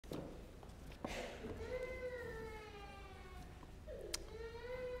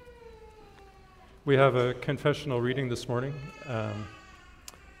We have a confessional reading this morning,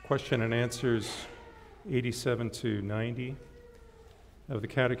 question and answers 87 to 90 of the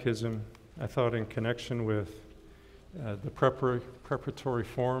Catechism. I thought in connection with the preparatory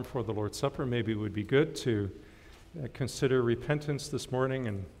form for the Lord's Supper, maybe it would be good to consider repentance this morning,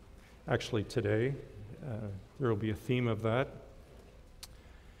 and actually today. There will be a theme of that.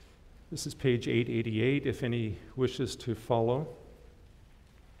 This is page 888, if any wishes to follow.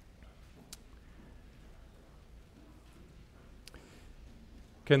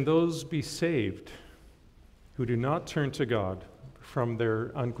 Can those be saved who do not turn to God from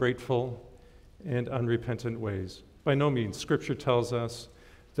their ungrateful and unrepentant ways? By no means. Scripture tells us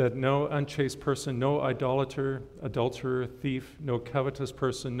that no unchaste person, no idolater, adulterer, thief, no covetous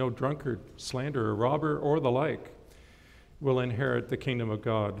person, no drunkard, slanderer, robber, or the like will inherit the kingdom of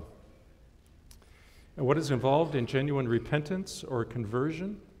God. And what is involved in genuine repentance or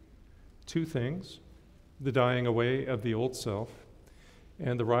conversion? Two things: the dying away of the old self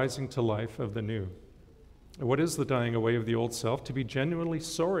and the rising to life of the new. What is the dying away of the old self? To be genuinely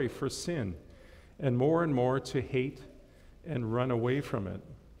sorry for sin and more to hate and run away from it.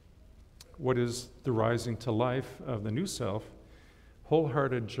 What is the rising to life of the new self?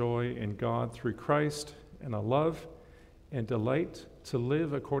 Wholehearted joy in God through Christ, and a love and delight to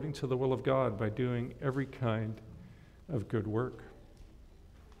live according to the will of God by doing every kind of good work.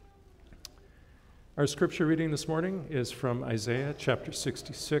 Our scripture reading this morning is from Isaiah chapter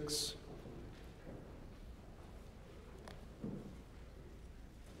 66.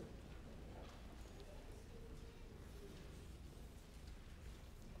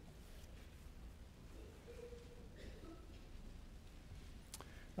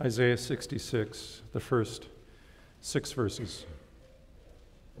 Isaiah 66, the first 6 verses.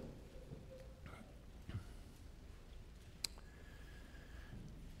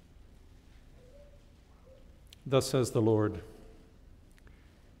 Thus says the Lord,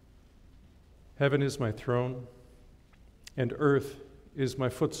 "Heaven is my throne, and earth is my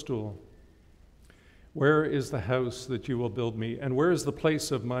footstool. Where is the house that you will build me, and where is the place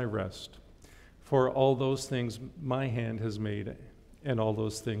of my rest? For all those things my hand has made, and all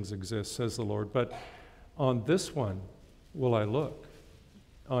those things exist, says the Lord. But on this one will I look,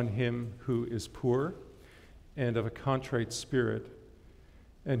 on him who is poor and of a contrite spirit,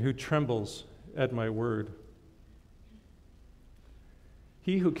 and who trembles at my word.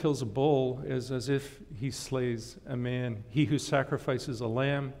 He who kills a bull is as if he slays a man. He who sacrifices a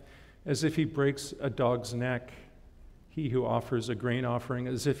lamb, as if he breaks a dog's neck. He who offers a grain offering,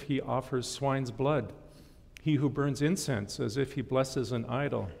 as if he offers swine's blood. He who burns incense, as if he blesses an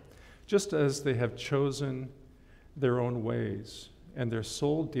idol. Just as they have chosen their own ways, and their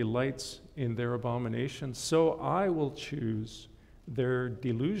soul delights in their abominations, so I will choose their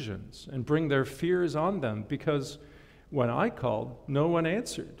delusions and bring their fears on them, because when I called, no one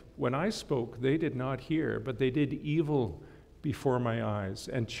answered. When I spoke, they did not hear, but they did evil before my eyes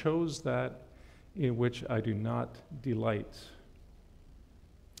and chose that in which I do not delight.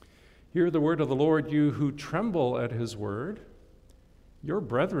 Hear the word of the Lord, you who tremble at his word. Your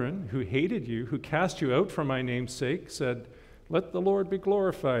brethren who hated you, who cast you out for my name's sake, said, 'Let the Lord be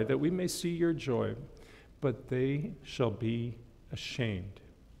glorified, that we may see your joy.' But they shall be ashamed.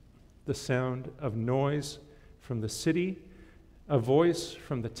 The sound of noise from the city, a voice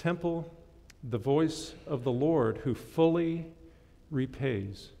from the temple, the voice of the Lord who fully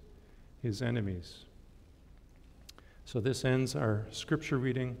repays his enemies." So this ends our scripture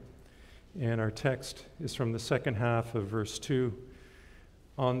reading, and our text is from the second half of verse 2.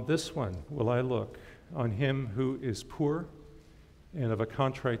 "On this one will I look, on him who is poor and of a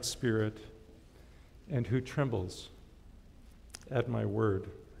contrite spirit, and who trembles at my word."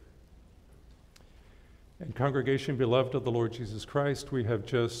 And congregation beloved of the Lord Jesus Christ, we have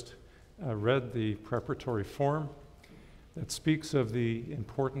just read the preparatory form that speaks of the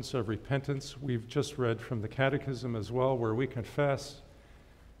importance of repentance. We've just read from the Catechism as well, where we confess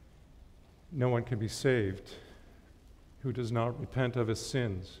no one can be saved who does not repent of his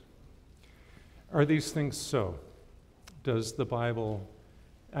sins. Are these things so? Does the Bible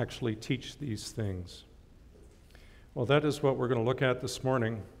actually teach these things? Well, that is what we're going to look at this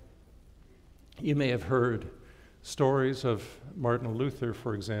morning. You may have heard stories of Martin Luther,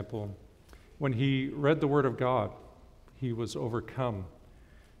 for example. When he read the Word of God, he was overcome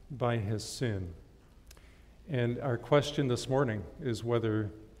by his sin. And our question this morning is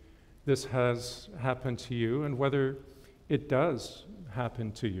whether this has happened to you and whether it does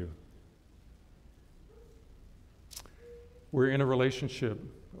happen to you. We're in a relationship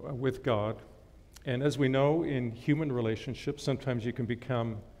with God, and as we know, in human relationships, sometimes you can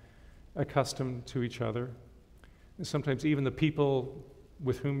become accustomed to each other. And sometimes even the people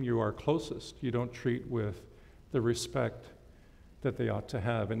with whom you are closest, you don't treat with the respect that they ought to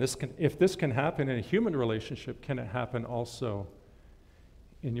have. And if this can happen in a human relationship, can it happen also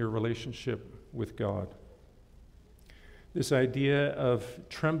in your relationship with God? This idea of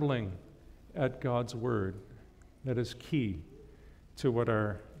trembling at God's word, that is key to what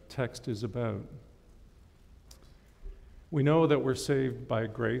our text is about. We know that we're saved by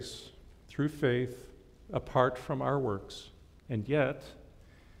grace, through faith, apart from our works, and yet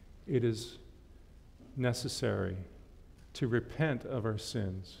it is necessary to repent of our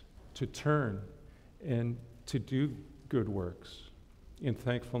sins, to turn and to do good works in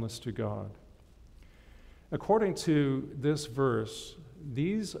thankfulness to God. According to this verse,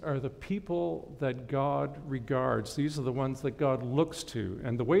 these are the people that God regards. These are the ones that God looks to.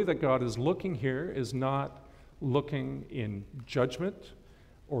 And the way that God is looking here is not looking in judgment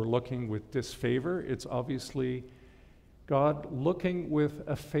or looking with disfavor. It's obviously God looking with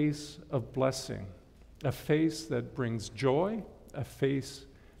a face of blessing, a face that brings joy, a face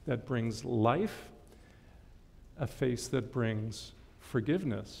that brings life, a face that brings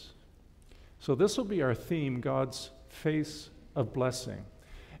forgiveness. So this will be our theme, God's face of blessing.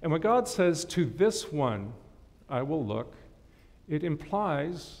 And when God says, "To this one I will look," it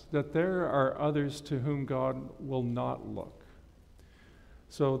implies that there are others to whom God will not look.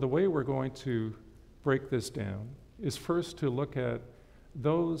 So the way we're going to break this down is first to look at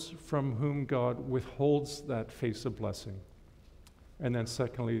those from whom God withholds that face of blessing. And then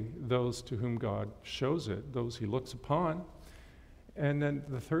secondly, those to whom God shows it, those he looks upon. And then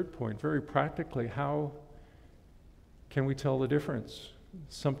the third point, very practically, how can we tell the difference?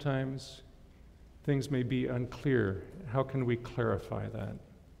 Sometimes things may be unclear. How can we clarify that?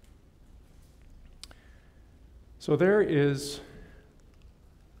 So there is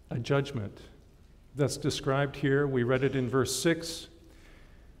a judgment that's described here. We read it in verse 6.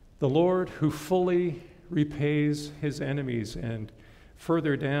 The Lord who fully repays his enemies. And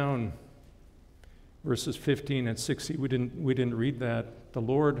further down, verses 15 and 16, we didn't read that. The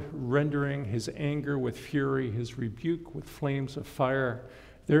Lord rendering his anger with fury, his rebuke with flames of fire.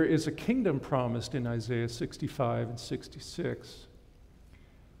 There is a kingdom promised in Isaiah 65 and 66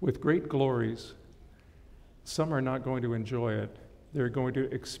 with great glories. Some are not going to enjoy it. They're going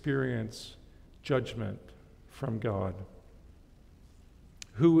to experience judgment from God.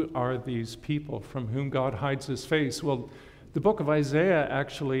 Who are these people from whom God hides his face? Well, the book of Isaiah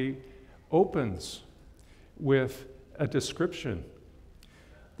actually opens with a description.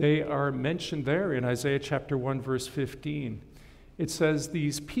 They are mentioned there in Isaiah chapter 1, verse 15. It says,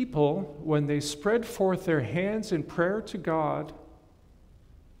 "These people, when they spread forth their hands in prayer to God,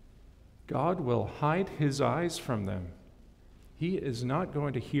 God will hide his eyes from them." He is not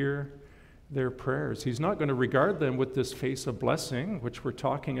going to hear their prayers. He's not going to regard them with this face of blessing, which we're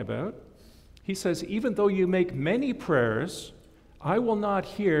talking about. He says, "Even though you make many prayers, I will not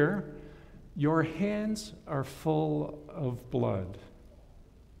hear. Your hands are full of blood."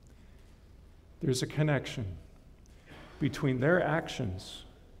 There's a connection between their actions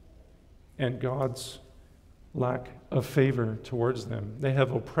and God's lack of favor towards them. They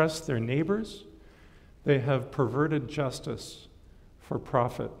have oppressed their neighbors. They have perverted justice for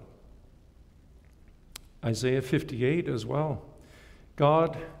profit. Isaiah 58 as well.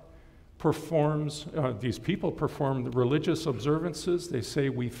 God performs, these people perform the religious observances. They say,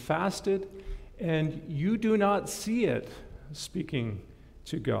 "We fasted, and you do not see it," speaking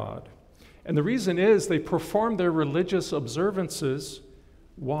to God. And the reason is they perform their religious observances.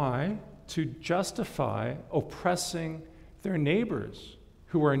 Why? To justify oppressing their neighbors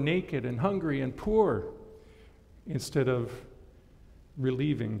who are naked and hungry and poor, instead of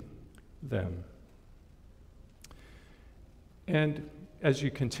relieving them. And as you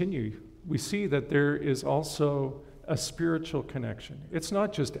continue, we see that there is also a spiritual connection. It's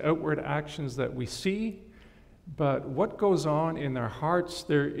not just outward actions that we see, but what goes on in their hearts.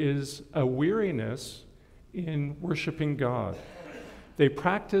 There is a weariness in worshiping God. They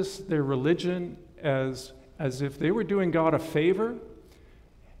practice their religion as if they were doing God a favor,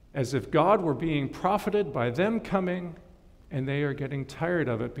 as if God were being profited by them coming, and they are getting tired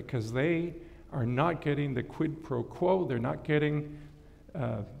of it because they are not getting the quid pro quo. They're not getting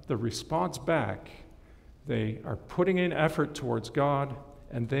the response back. They are putting in effort towards God,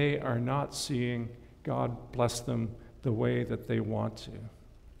 and they are not seeing God bless them the way that they want to.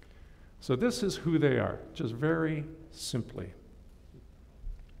 So this is who they are, just very simply.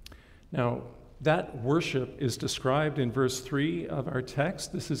 Now, that worship is described in verse 3 of our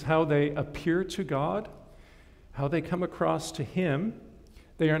text. This is how they appear to God, how they come across to him.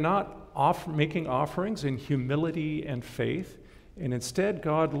 They are not making offerings in humility and faith, and instead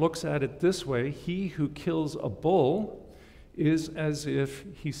God looks at it this way: he who kills a bull is as if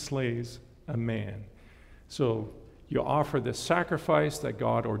he slays a man. So you offer this sacrifice that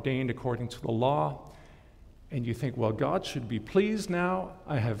God ordained according to the law, and you think, well, God should be pleased now.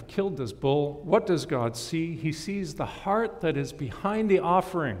 I have killed this bull. What does God see? He sees the heart that is behind the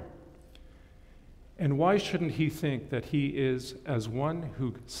offering. And why shouldn't he think that he is as one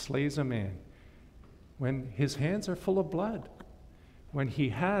who slays a man when his hands are full of blood, when he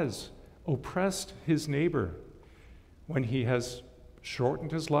has oppressed his neighbor, when he has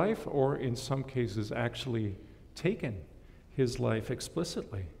shortened his life, or in some cases actually taken his life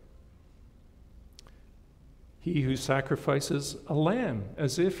explicitly? He who sacrifices a lamb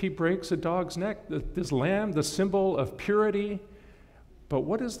as if he breaks a dog's neck, this lamb, the symbol of purity, but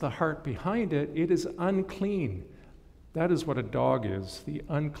what is the heart behind it? It is unclean. That is what a dog is, the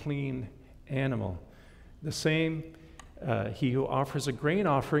unclean animal. The same, he who offers a grain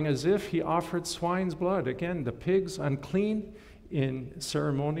offering as if he offered swine's blood. Again, the pig's unclean in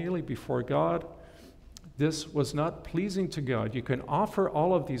ceremonially before God. This was not pleasing to God. You can offer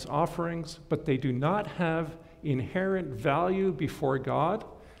all of these offerings, but they do not have inherent value before God,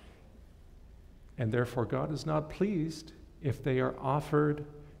 and therefore God is not pleased if they are offered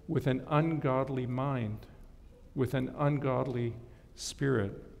with an ungodly mind, with an ungodly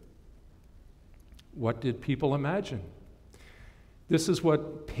spirit. What did people imagine? This is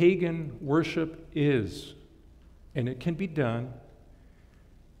what pagan worship is, and it can be done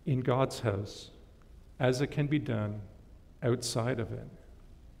in God's house as it can be done outside of it.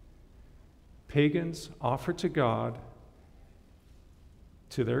 Pagans offer to God,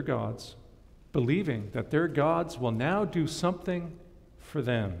 to their gods, believing that their gods will now do something for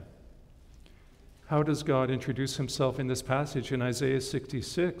them. How does God introduce himself in this passage in Isaiah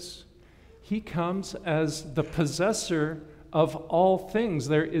 66? He comes as the possessor of all things.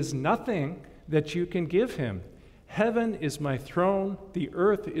 There is nothing that you can give him. Heaven is my throne, the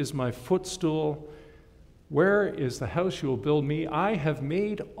earth is my footstool. Where is the house you will build me? I have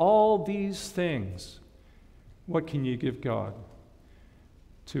made all these things. What can you give God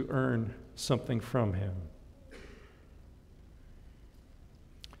to earn something from him?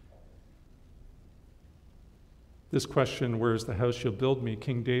 This question, where is the house you'll build me?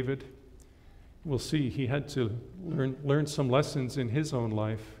 King David, we'll see, he had to learn some lessons in his own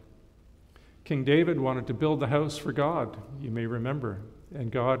life. King David wanted to build the house for God, you may remember.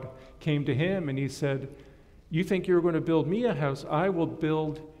 And God came to him and he said, you think you're going to build me a house? I will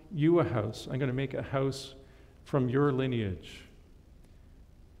build you a house. I'm going to make a house from your lineage.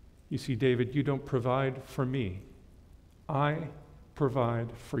 You see, David, you don't provide for me. I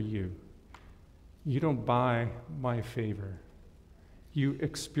provide for you. You don't buy my favor. You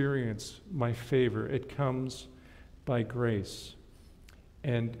experience my favor. It comes by grace.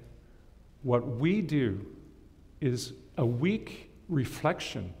 And what we do is a weak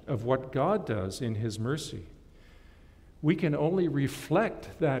reflection of what God does in his mercy. We can only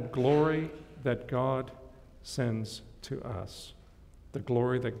reflect that glory that God sends to us, the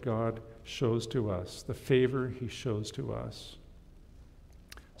glory that God shows to us, the favor he shows to us.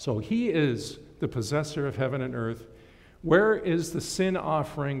 So he is the possessor of heaven and earth. Where is the sin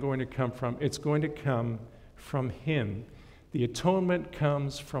offering going to come from? It's going to come from him. The atonement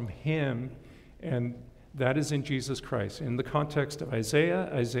comes from him, and that is in Jesus Christ. In the context of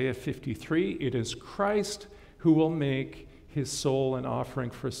Isaiah 53, it is Christ who will make his soul an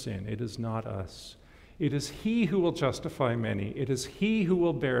offering for sin. It is not us. It is he who will justify many. It is he who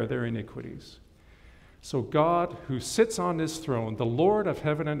will bear their iniquities. So God, who sits on his throne, the Lord of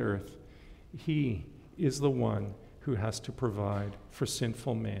heaven and earth, he is the one who has to provide for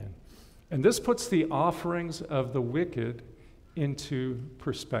sinful man. And this puts the offerings of the wicked into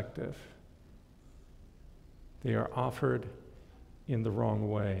perspective. They are offered in the wrong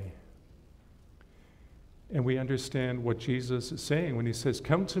way. And we understand what Jesus is saying when he says,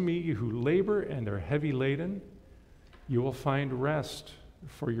 come to me, you who labor and are heavy laden, you will find rest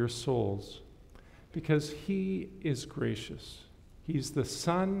for your souls. Because he is gracious. He's the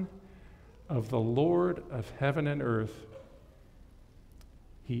Son of the Lord of heaven and earth.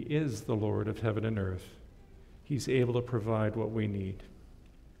 He is the Lord of heaven and earth. He's able to provide what we need.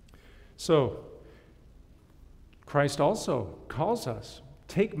 So, Christ also calls us,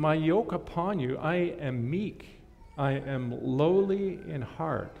 take my yoke upon you. I am meek. I am lowly in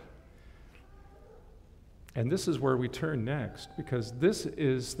heart. And this is where we turn next, because this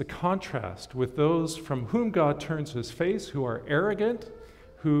is the contrast with those from whom God turns his face, who are arrogant,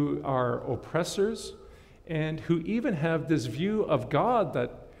 who are oppressors, and who even have this view of God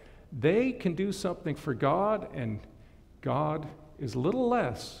that they can do something for God, and God is little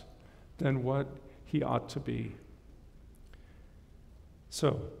less than what he ought to be.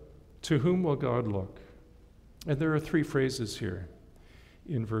 So, to whom will God look? And there are three phrases here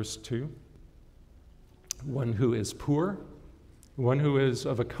in verse 2. One who is poor, one who is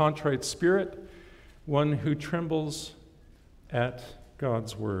of a contrite spirit, one who trembles at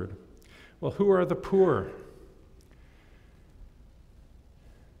God's word. Well, who are the poor?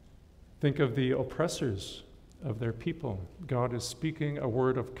 Think of the oppressors of their people. God is speaking a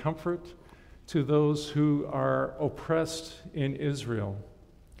word of comfort to those who are oppressed in Israel.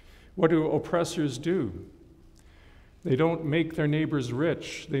 What do oppressors do? They don't make their neighbors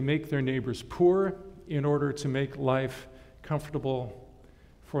rich. They make their neighbors poor in order to make life comfortable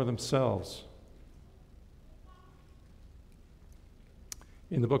for themselves.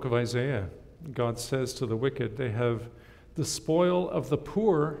 In the book of Isaiah, God says to the wicked, they have the spoil of the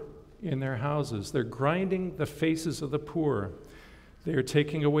poor in their houses. They're grinding the faces of the poor. They are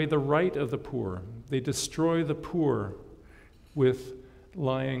taking away the right of the poor. They destroy the poor with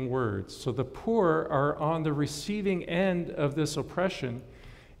lying words. So the poor are on the receiving end of this oppression,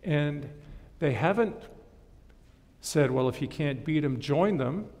 and they haven't said, well, if you can't beat them, join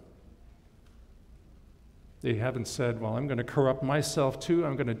them. They haven't said, well, I'm going to corrupt myself too.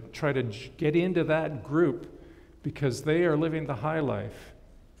 I'm going to try to get into that group because they are living the high life.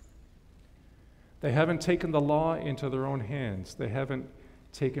 They haven't taken the law into their own hands. They haven't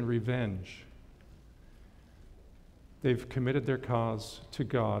taken revenge. They've committed their cause to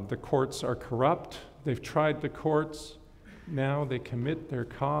God. The courts are corrupt. They've tried the courts. Now they commit their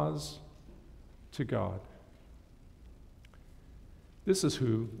cause to God. This is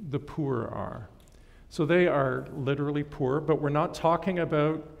who the poor are. So they are literally poor, but we're not talking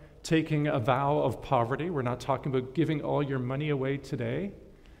about taking a vow of poverty. We're not talking about giving all your money away today.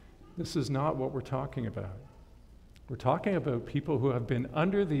 This is not what we're talking about. We're talking about people who have been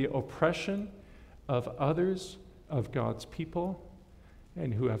under the oppression of others, of God's people,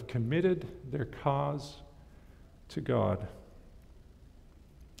 and who have committed their cause to God.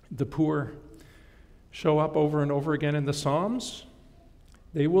 The poor show up over and over again in the Psalms.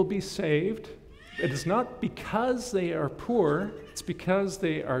 They will be saved. It is not because they are poor, it's because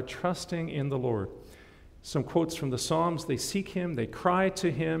they are trusting in the Lord. Some quotes from the Psalms: they seek him, they cry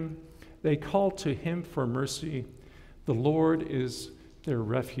to him, they call to him for mercy. The Lord is their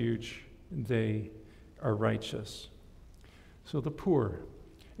refuge, and they are righteous. So the poor.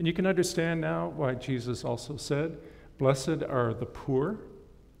 And you can understand now why Jesus also said, blessed are the poor,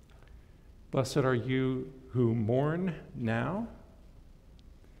 blessed are you who mourn now.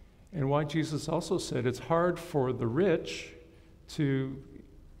 And why Jesus also said it's hard for the rich to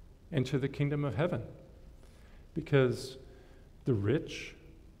enter the kingdom of heaven. Because the rich,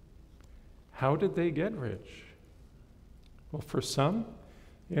 how did they get rich? Well, for some,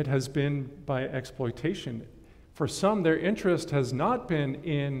 it has been by exploitation. For some, their interest has not been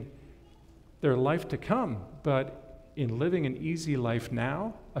in their life to come, but in living an easy life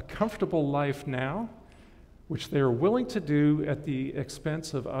now, a comfortable life now, which they are willing to do at the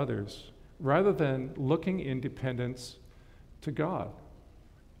expense of others, rather than looking in dependence to God.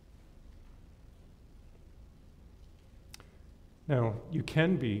 Now, you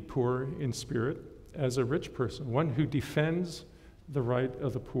can be poor in spirit as a rich person, one who defends the right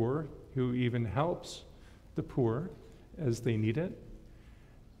of the poor, who even helps the poor as they need it.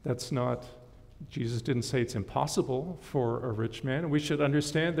 That's not, Jesus didn't say it's impossible for a rich man. We should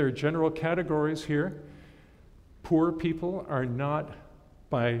understand there are general categories here. Poor people are not,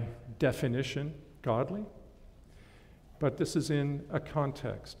 by definition, godly, but this is in a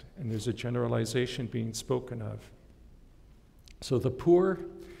context, and there's a generalization being spoken of. So the poor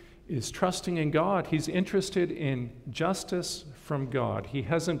is trusting in God. He's interested in justice from God. He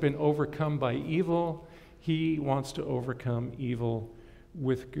hasn't been overcome by evil. He wants to overcome evil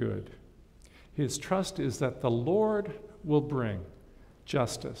with good. His trust is that the Lord will bring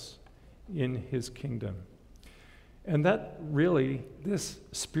justice in his kingdom. And that really, this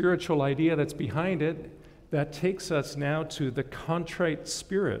spiritual idea that's behind it, that takes us now to the contrite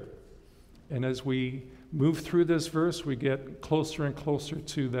spirit. And as we move through this verse, we get closer and closer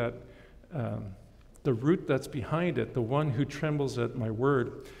to that, the root that's behind it, the one who trembles at my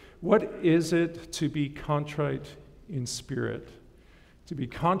word. What is it to be contrite in spirit? To be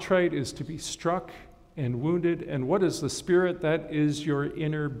contrite is to be struck and wounded. And what is the spirit? That is your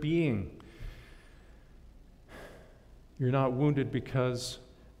inner being. You're not wounded because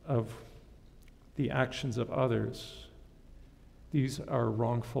of the actions of others. These are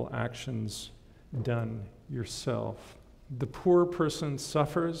wrongful actions done yourself. The poor person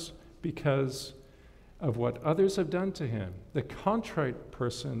suffers because of what others have done to him. The contrite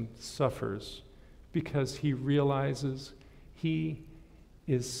person suffers because he realizes he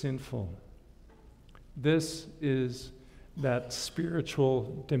is sinful. This is that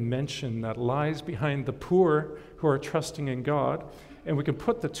spiritual dimension that lies behind the poor who are trusting in God. And we can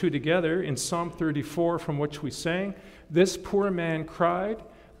put the two together in Psalm 34, from which we sang, "This poor man cried,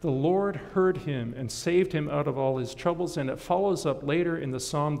 the Lord heard him and saved him out of all his troubles." And it follows up later in the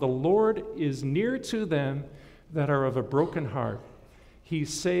psalm, "The Lord is near to them that are of a broken heart. He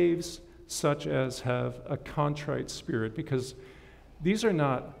saves such as have a contrite spirit." Because these are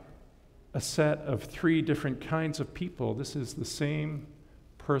not a set of three different kinds of people. This is the same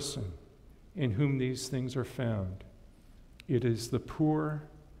person in whom these things are found. It is the poor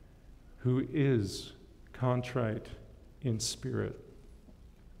who is contrite in spirit.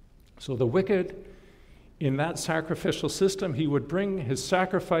 So the wicked, in that sacrificial system, he would bring his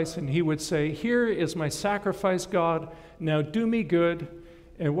sacrifice and he would say, "Here is my sacrifice, God. Now do me good."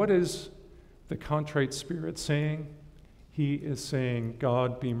 And what is the contrite spirit saying? He is saying,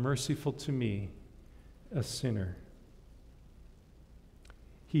 "God, be merciful to me, a sinner."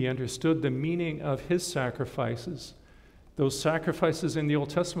 He understood the meaning of his sacrifices. Those sacrifices in the Old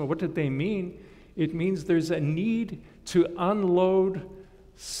Testament, what did they mean? It means there's a need to unload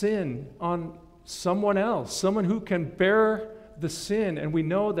sin on someone else, someone who can bear the sin. And we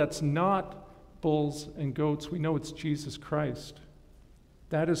know that's not bulls and goats. We know it's Jesus Christ.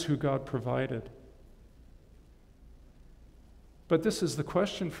 That is who God provided. But this is the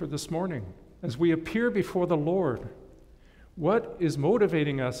question for this morning. As we appear before the Lord, what is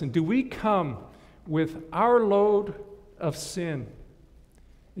motivating us? And do we come with our load of sin?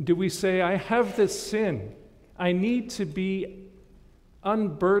 And do we say, "I have this sin. I need to be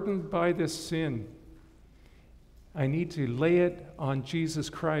unburdened by this sin. I need to lay it on Jesus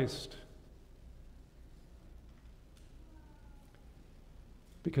Christ"?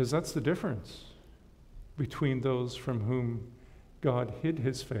 Because that's the difference between those from whom God hid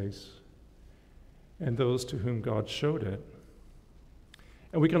his face and those to whom God showed it.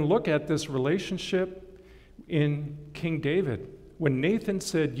 And we can look at this relationship in King David. When Nathan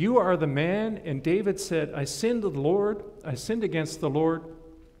said, "You are the man," and David said, "I sinned against the Lord,"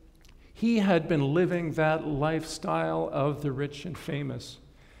 he had been living that lifestyle of the rich and famous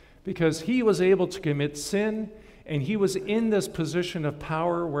because he was able to commit sin, and he was in this position of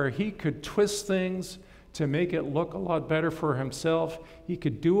power where he could twist things to make it look a lot better for himself. He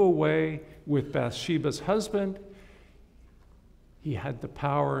could do away with Bathsheba's husband. He had the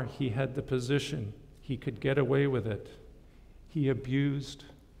power, he had the position, he could get away with it. He abused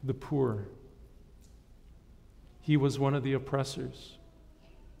the poor. He was one of the oppressors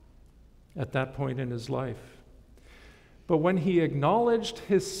at that point in his life. But when he acknowledged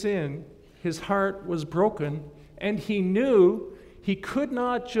his sin, his heart was broken, and he knew he could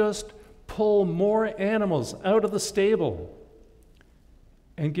not just pull more animals out of the stable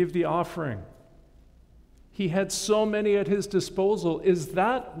and give the offering. He had so many at his disposal. Is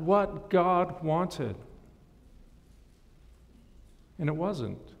that what God wanted? And it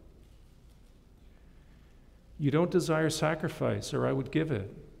wasn't. You don't desire sacrifice, or I would give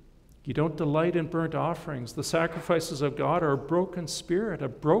it. You don't delight in burnt offerings. The sacrifices of God are a broken spirit, a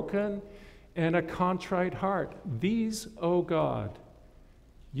broken and a contrite heart. These, O God,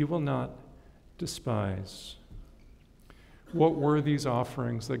 you will not despise. What were these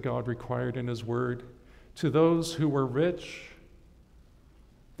offerings that God required in his word? To those who were rich,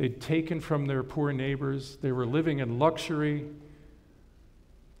 they'd taken from their poor neighbors, they were living in luxury.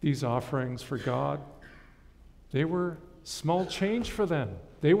 These offerings for God, they were small change for them.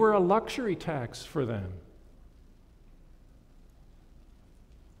 They were a luxury tax for them.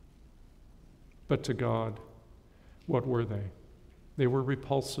 But to God, what were they? They were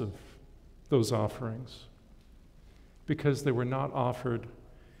repulsive, those offerings, because they were not offered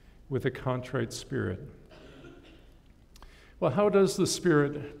with a contrite spirit. Well, how does the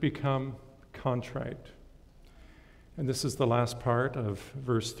spirit become contrite? And this is the last part of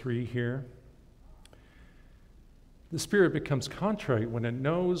verse 3 here. The spirit becomes contrite when it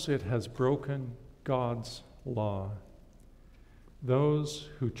knows it has broken God's law. Those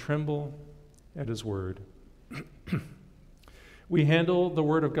who tremble at his word. We handle the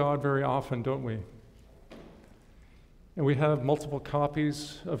word of God very often, don't we? And we have multiple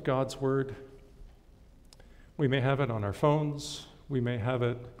copies of God's word. We may have it on our phones. We may have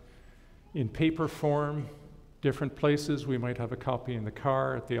it in paper form, different places. We might have a copy in the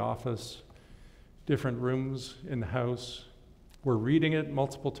car, at the office, different rooms in the house. We're reading it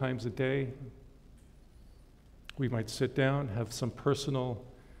multiple times a day. We might sit down, have some personal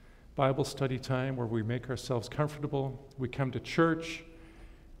Bible study time where we make ourselves comfortable. We come to church.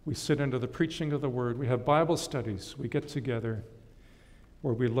 We sit under the preaching of the Word. We have Bible studies. We get together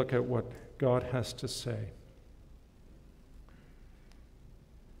where we look at what God has to say.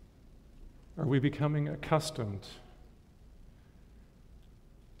 Are we becoming accustomed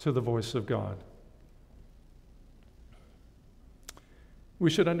to the voice of God? We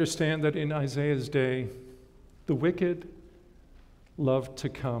should understand that in Isaiah's day, the wicked loved to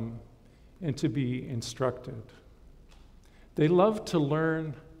come and to be instructed. They loved to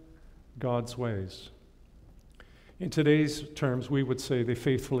learn God's ways. In today's terms, we would say they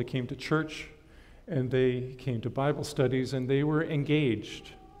faithfully came to church and they came to Bible studies and they were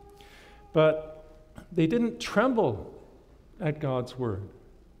engaged. But they didn't tremble at God's word.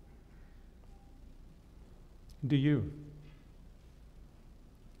 Do you?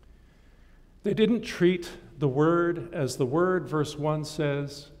 They didn't treat the word as the word, verse 1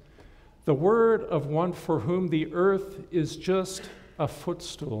 says, the word of one for whom the earth is just a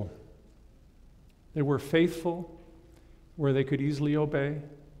footstool. They were faithful where they could easily obey.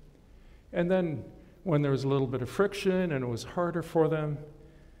 And then when there was a little bit of friction and it was harder for them,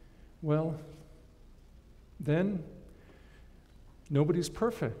 well, then nobody's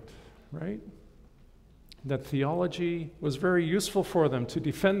perfect, right? That theology was very useful for them to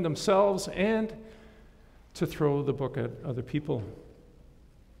defend themselves and to throw the book at other people.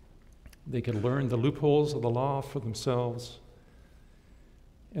 They could learn the loopholes of the law for themselves,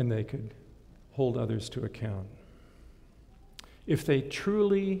 and they could hold others to account. If they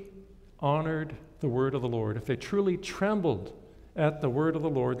truly honored the word of the Lord, if they truly trembled at the word of the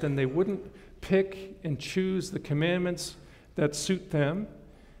Lord, then they wouldn't pick and choose the commandments that suit them,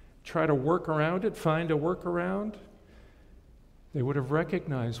 try to work around it, find a workaround. They would have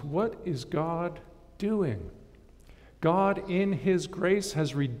recognized, what is God doing? God, in his grace,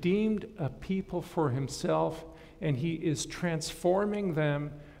 has redeemed a people for himself, and he is transforming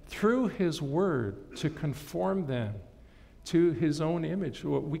them through his word to conform them to his own image,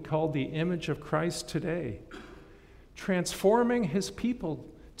 what we call the image of Christ today. Transforming his people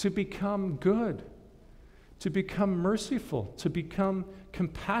to become good, to become merciful, to become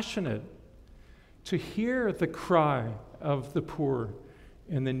compassionate, to hear the cry of the poor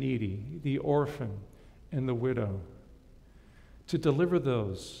and the needy, the orphan and the widow, to deliver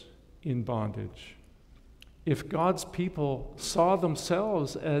those in bondage. If God's people saw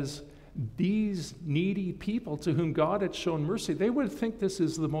themselves as these needy people to whom God had shown mercy, they would think this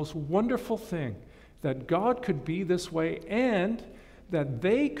is the most wonderful thing, that God could be this way and that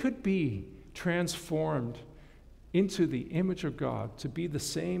they could be transformed into the image of God, to be the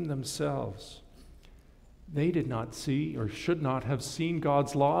same themselves. They did not see, or should not have seen,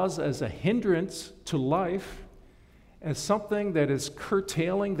 God's laws as a hindrance to life, as something that is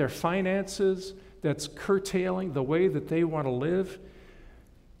curtailing their finances, that's curtailing the way that they want to live.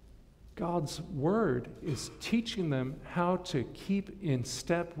 God's word is teaching them how to keep in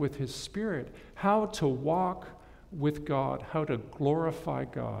step with his Spirit, how to walk with God, how to glorify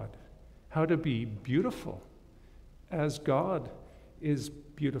God, how to be beautiful as God is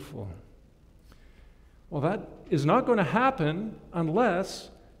beautiful. Well, that is not going to happen unless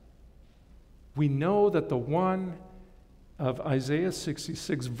we know that the one of Isaiah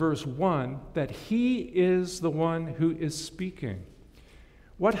 66, verse 1, that he is the one who is speaking.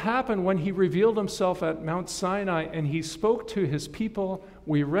 What happened when he revealed himself at Mount Sinai and he spoke to his people?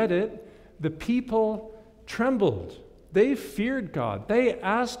 We read it. The people trembled. They feared God. They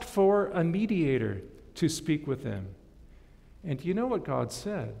asked for a mediator to speak with them. And you know what God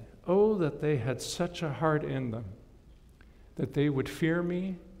said? Oh, that they had such a heart in them, that they would fear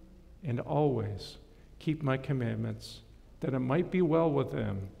me and always keep my commandments, that it might be well with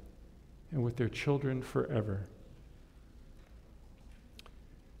them and with their children forever.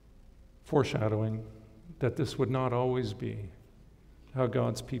 Foreshadowing that this would not always be how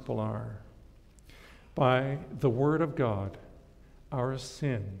God's people are. By the word of God, our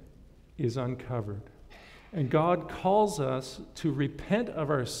sin is uncovered. And God calls us to repent of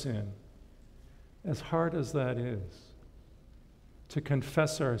our sin, as hard as that is, to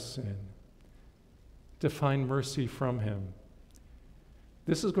confess our sin, to find mercy from him.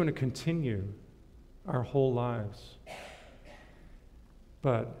 This is going to continue our whole lives.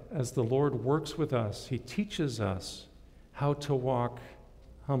 But as the Lord works with us, he teaches us how to walk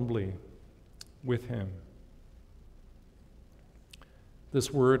humbly with him. This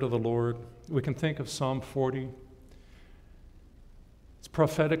word of the Lord, we can think of Psalm 40. It's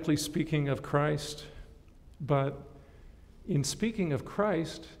prophetically speaking of Christ, but in speaking of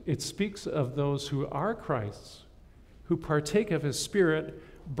Christ, it speaks of those who are Christ's, who partake of his Spirit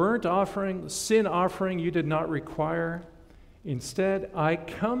burnt offering, sin offering you did not require. Instead, I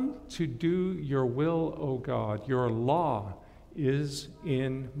come to do your will, O God. Your law is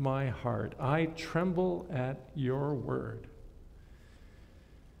in my heart. I tremble at your word.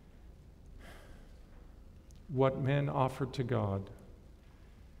 What men offered to God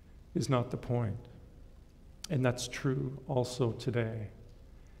is not the point. And that's true also today.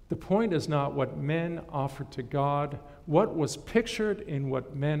 The point is not what men offered to God. What was pictured in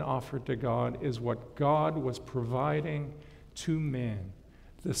what men offered to God is what God was providing to man.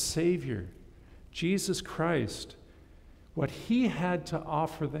 The Savior, Jesus Christ, what he had to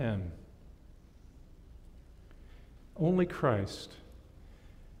offer them. Only Christ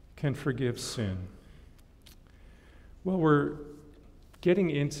can forgive sin. Well, we're getting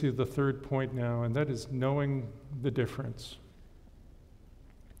into the third point now, and that is knowing the difference.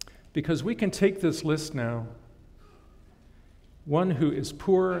 Because we can take this list now, one who is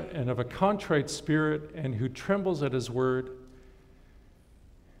poor and of a contrite spirit and who trembles at his word,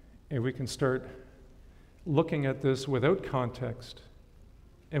 and we can start looking at this without context,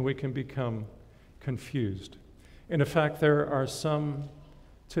 and we can become confused. And in fact, there are some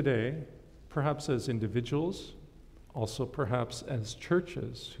today, perhaps as individuals, also perhaps as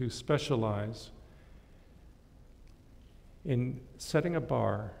churches, who specialize in setting a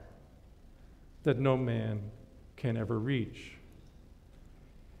bar that no man can ever reach.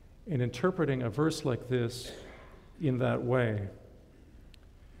 In interpreting a verse like this in that way,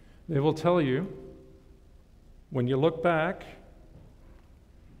 they will tell you, when you look back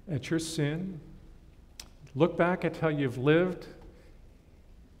at your sin, look back at how you've lived,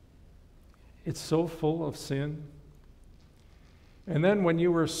 it's so full of sin. And then when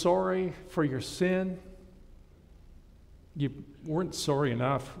you were sorry for your sin, you weren't sorry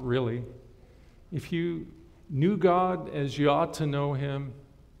enough, really. If you knew God as you ought to know him,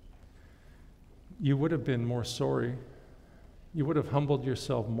 you would have been more sorry. You would have humbled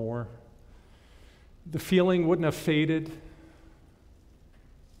yourself more. The feeling wouldn't have faded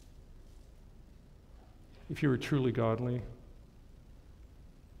if you were truly godly.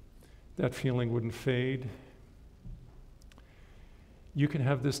 That feeling wouldn't fade. You can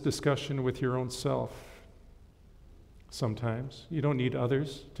have this discussion with your own self sometimes. You don't need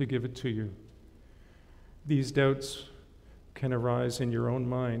others to give it to you. These doubts can arise in your own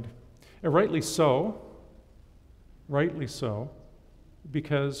mind. And rightly so,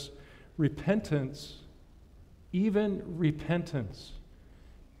 because repentance, even repentance,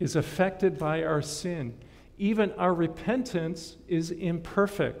 is affected by our sin. Even our repentance is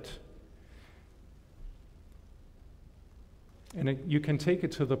imperfect. And you can take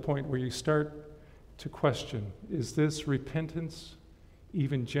it to the point where you start to question, is this repentance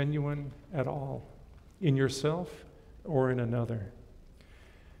even genuine at all, in yourself or in another?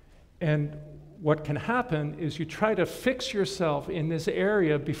 And what can happen is you try to fix yourself in this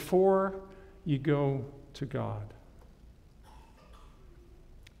area before you go to God.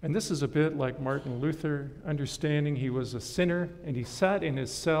 And this is a bit like Martin Luther, understanding he was a sinner and he sat in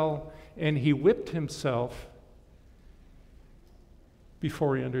his cell and he whipped himself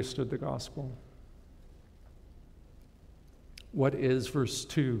before he understood the gospel. What is verse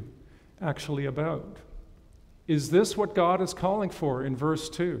 2 actually about? Is this what God is calling for in verse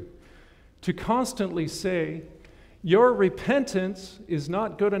 2? To constantly say, your repentance is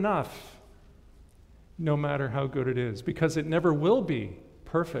not good enough, no matter how good it is, because it never will be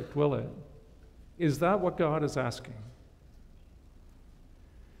perfect, will it? Is that what God is asking?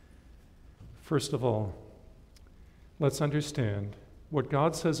 First of all, let's understand what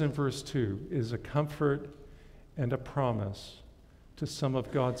God says in verse 2 is a comfort and a promise to some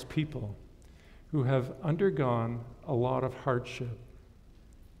of God's people who have undergone a lot of hardship.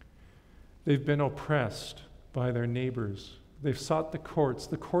 They've been oppressed by their neighbors. They've sought the courts.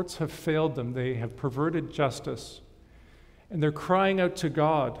 The courts have failed them. They have perverted justice. And they're crying out to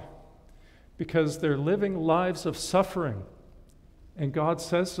God because they're living lives of suffering. And God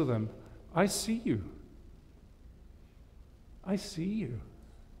says to them, I see you. I see you.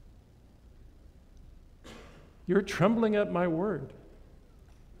 You're trembling at my word.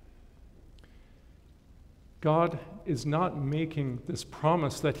 God is not making this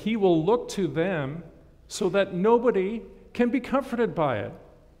promise that he will look to them so that nobody can be comforted by it.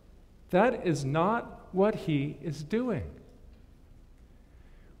 That is not what he is doing.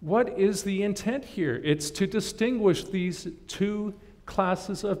 What is the intent here? It's to distinguish these two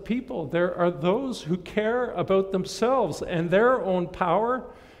classes of people. There are those who care about themselves and their own power,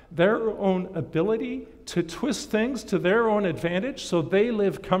 their own ability to twist things to their own advantage so they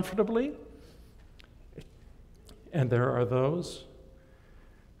live comfortably. And there are those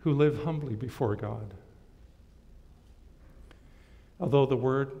who live humbly before God. Although the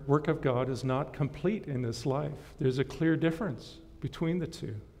work of God is not complete in this life, there's a clear difference between the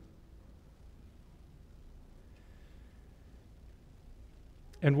two.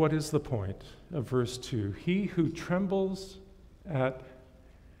 And what is the point of verse 2? He who trembles at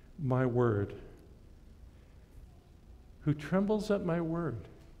my word. Who trembles at my word.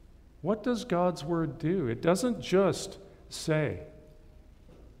 What does God's word do? It doesn't just say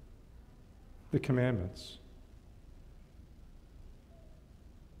the commandments.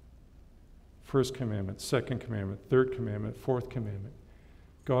 First commandment, second commandment, third commandment, fourth commandment.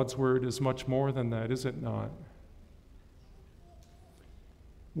 God's word is much more than that, is it not?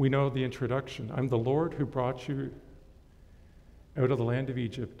 We know the introduction. I'm the Lord who brought you out of the land of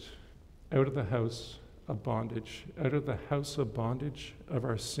Egypt, out of the house of bondage, out of the house of bondage of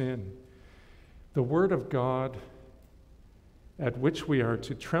our sin. The word of God at which we are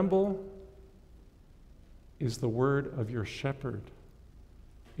to tremble is the word of your shepherd.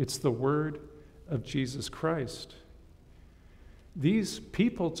 It's the word of Jesus Christ. These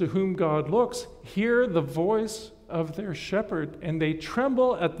people to whom God looks hear the voice of their shepherd, and they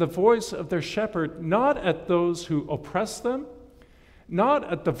tremble at the voice of their shepherd, not at those who oppress them, not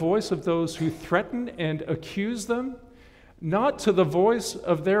at the voice of those who threaten and accuse them, not to the voice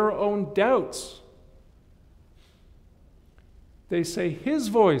of their own doubts. They say, his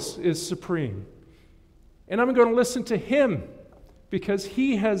voice is supreme, and I'm going to listen to him because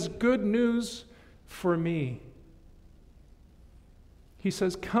he has good news for me. He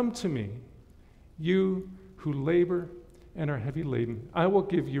says, come to me, you who labor and are heavy laden. I will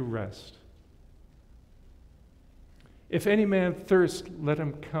give you rest. If any man thirst, let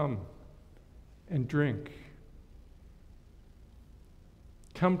him come and drink.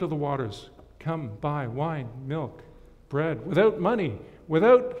 Come to the waters. Come buy wine, milk, bread, without money,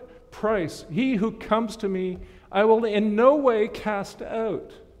 without price. He who comes to me, I will in no way cast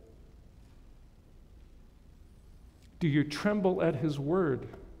out. Do you tremble at his word?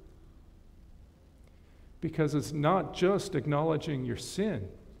 Because it's not just acknowledging your sin,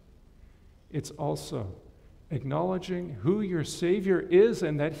 it's also acknowledging who your Savior is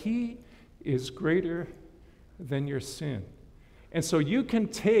and that he is greater than your sin. And so you can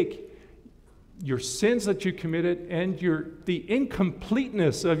take your sins that you committed and the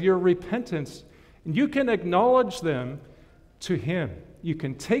incompleteness of your repentance, and you can acknowledge them to him. You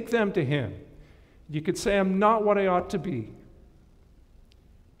can take them to him. You could say, I'm not what I ought to be.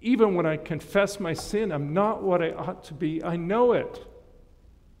 Even when I confess my sin, I'm not what I ought to be. I know it.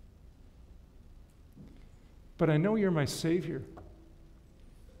 But I know you're my Savior.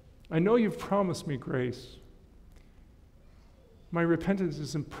 I know you've promised me grace. My repentance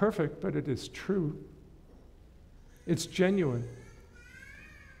isn't perfect, but it is true. It's genuine.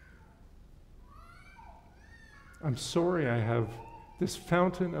 I'm sorry I have this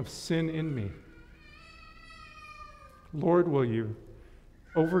fountain of sin in me. Lord, will you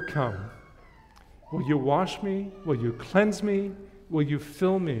overcome? Will you wash me? Will you cleanse me? Will you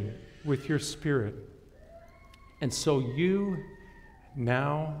fill me with your Spirit? And so you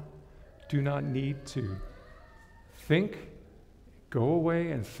now do not need to go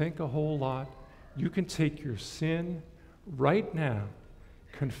away and think a whole lot. You can take your sin right now,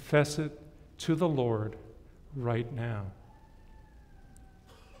 confess it to the Lord right now.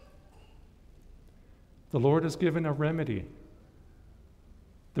 The Lord has given a remedy.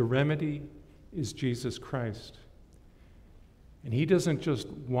 The remedy is Jesus Christ. And he doesn't just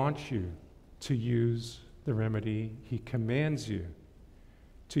want you to use the remedy, he commands you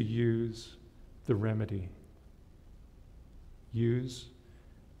to use the remedy. Use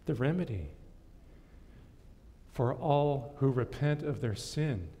the remedy. For all who repent of their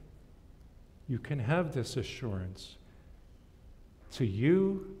sin, you can have this assurance. To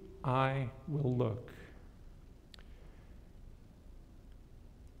you I will look.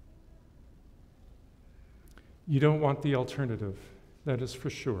 You don't want the alternative, that is for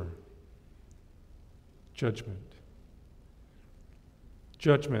sure. Judgment.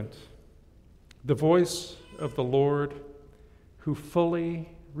 Judgment. The voice of the Lord who fully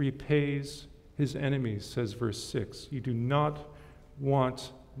repays his enemies, says verse 6. You do not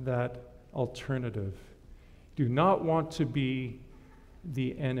want that alternative. Do not want to be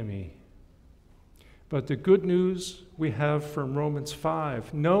the enemy. But the good news we have from Romans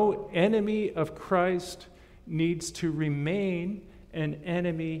 5, no enemy of Christ needs to remain an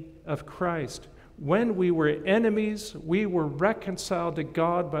enemy of Christ. When we were enemies, we were reconciled to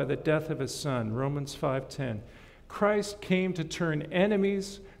God by the death of his Son, Romans 5:10. Christ came to turn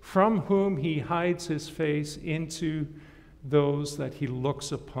enemies from whom he hides his face into those that he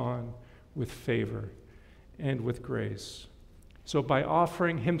looks upon with favor and with grace. So by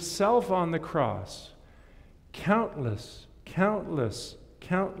offering himself on the cross, countless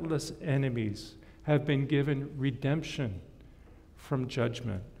enemies have been given redemption from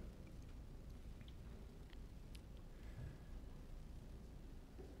judgment.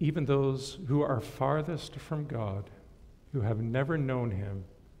 Even those who are farthest from God, who have never known him,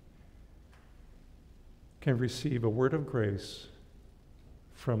 can receive a word of grace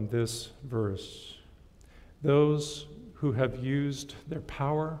from this verse. Those who have used their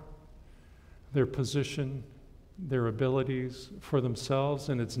power, their position, their abilities for themselves,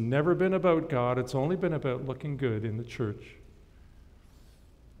 and it's never been about God, it's only been about looking good in the church.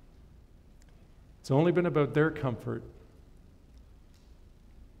 It's only been about their comfort.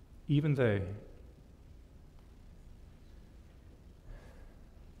 Even they.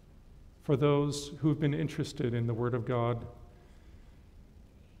 For those who've been interested in the Word of God,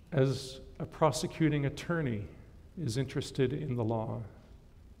 as a prosecuting attorney is interested in the law,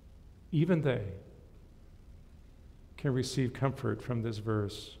 even they can receive comfort from this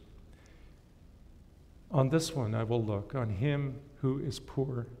verse. On this one I will look, on him who is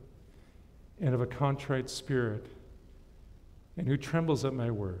poor and of a contrite spirit, and who trembles at my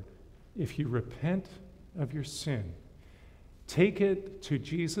word. If you repent of your sin, take it to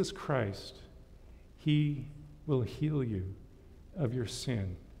Jesus Christ, he will heal you of your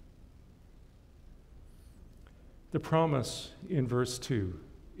sin. The promise in verse 2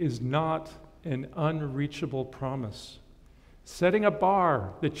 is not an unreachable promise, setting a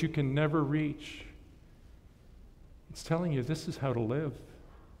bar that you can never reach. It's telling you this is how to live.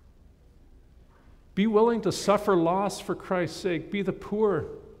 Be willing to suffer loss for Christ's sake. Be the poor,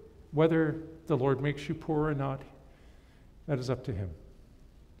 whether the Lord makes you poor or not. That is up to him.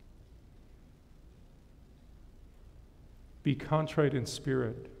 Be contrite in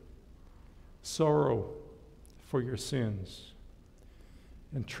spirit. Sorrow for your sins.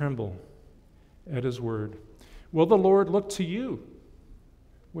 And tremble at his word. Will the Lord look to you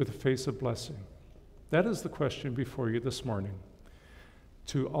with a face of blessing? That is the question before you this morning.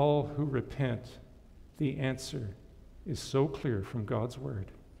 To all who repent, the answer is so clear from God's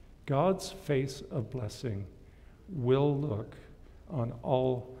word. God's face of blessing will look on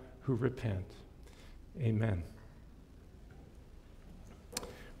all who repent. Amen.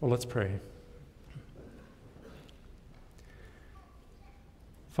 Well, let's pray.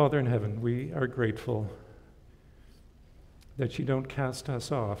 Father in heaven, we are grateful that you don't cast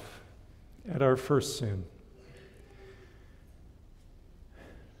us off at our first sin,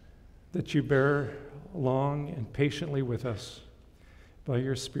 that you bear long and patiently with us by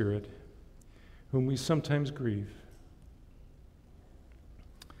your Spirit, whom we sometimes grieve.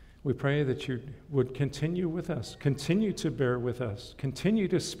 We pray that you would continue with us, continue to bear with us, continue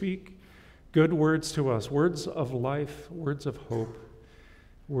to speak good words to us, words of life, words of hope,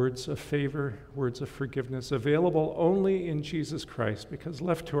 words of favor, words of forgiveness, available only in Jesus Christ, because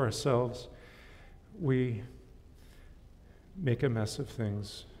left to ourselves, we make a mess of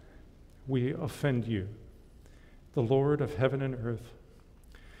things. We offend you, the Lord of heaven and earth.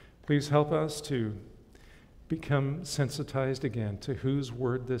 Please help us to become sensitized again to whose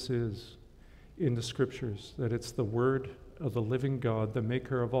word this is in the Scriptures, that it's the word of the living God, the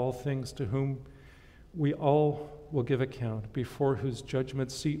maker of all things, to whom we all will give account, before whose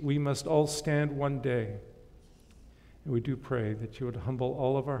judgment seat we must all stand one day. And we do pray that you would humble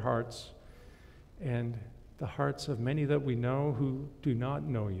all of our hearts and the hearts of many that we know who do not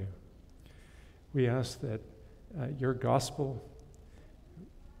know you. We ask that your gospel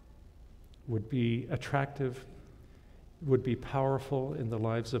would be attractive, would be powerful in the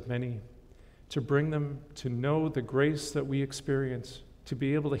lives of many, to bring them to know the grace that we experience, to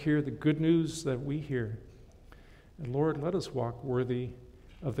be able to hear the good news that we hear. And Lord, let us walk worthy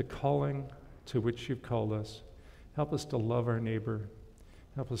of the calling to which you've called us. Help us to love our neighbor.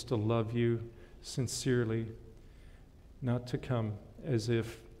 Help us to love you sincerely, not to come as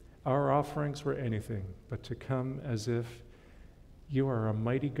if our offerings were anything, but to come as if you are a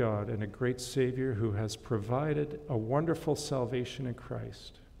mighty God and a great Savior who has provided a wonderful salvation in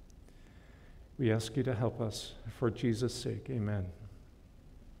Christ. We ask you to help us for Jesus' sake. Amen.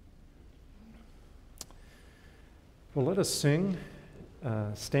 Well, let us sing.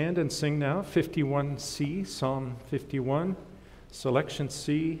 Stand and sing now. 51C, Psalm 51, selection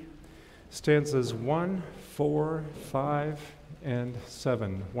C, stanzas 1, 4, 5, and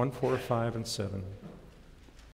 7. 1, 4, 5, and 7.